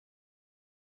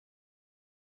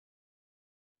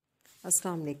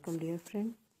Assalamu alaikum dear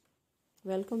friend.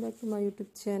 Welcome back to my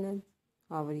YouTube channel.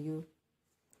 How are you?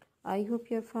 I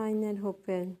hope you're fine and hope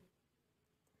well.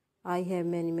 I have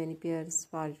many prayers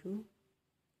for you.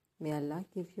 May Allah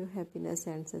give you happiness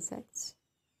and success.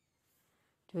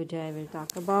 Today I will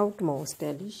talk about most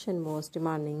stylish and most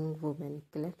demanding women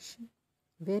collection.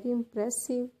 Very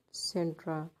impressive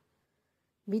Sandra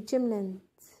Medium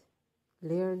length,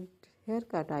 layered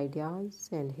haircut ideas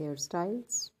and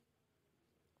hairstyles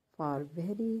for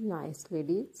very nice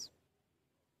ladies.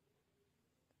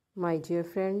 My dear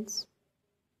friends,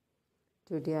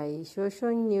 today I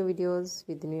showing new videos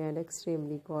with new and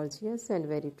extremely gorgeous and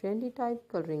very trendy type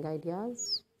coloring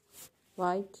ideas.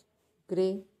 White,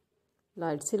 grey,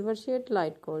 light silver shade,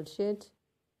 light gold shade,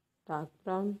 dark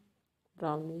brown,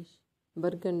 brownish,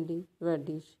 burgundy,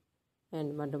 reddish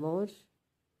and mudmore.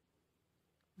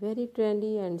 Very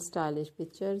trendy and stylish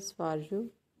pictures for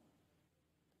you.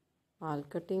 All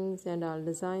cuttings and all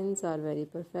designs are very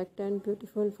perfect and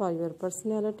beautiful for your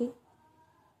personality.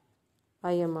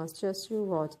 I must suggest you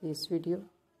watch this video.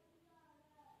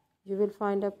 You will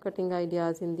find up cutting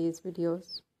ideas in these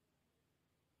videos.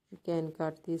 You can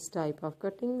cut this type of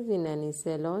cuttings in any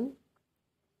salon.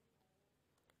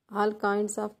 All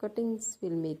kinds of cuttings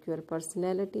will make your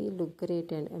personality look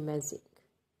great and amazing.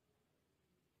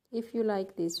 If you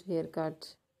like this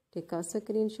haircut, take a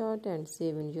screenshot and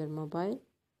save in your mobile.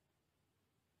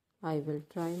 I will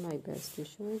try my best to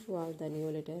show you all the new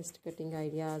latest cutting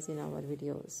ideas in our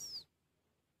videos.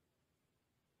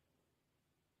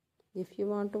 If you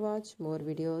want to watch more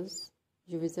videos,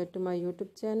 you visit to my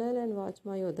YouTube channel and watch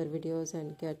my other videos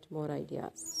and get more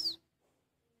ideas.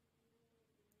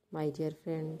 My dear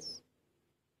friends,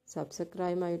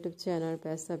 subscribe my YouTube channel,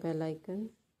 press the bell icon.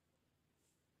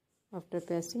 After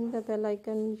pressing the bell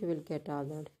icon, you will get all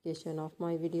the notification of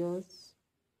my videos.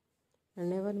 And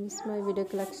never miss my video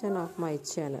collection of my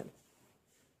channel.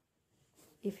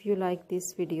 If you like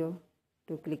this video,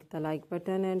 do click the like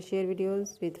button and share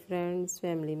videos with friends,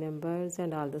 family members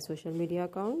and all the social media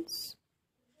accounts.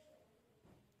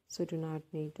 So do not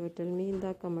need to tell me in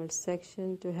the comment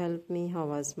section to help me how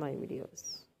was my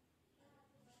videos.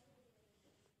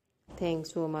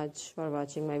 Thanks so much for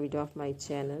watching my video of my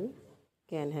channel.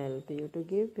 Can help you to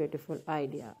give beautiful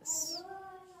ideas.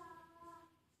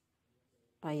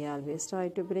 I always try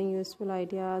to bring useful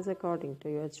ideas according to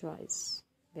your choice.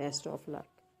 Best of luck.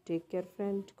 Take care,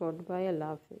 friend. Goodbye.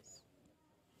 Allah Hafiz.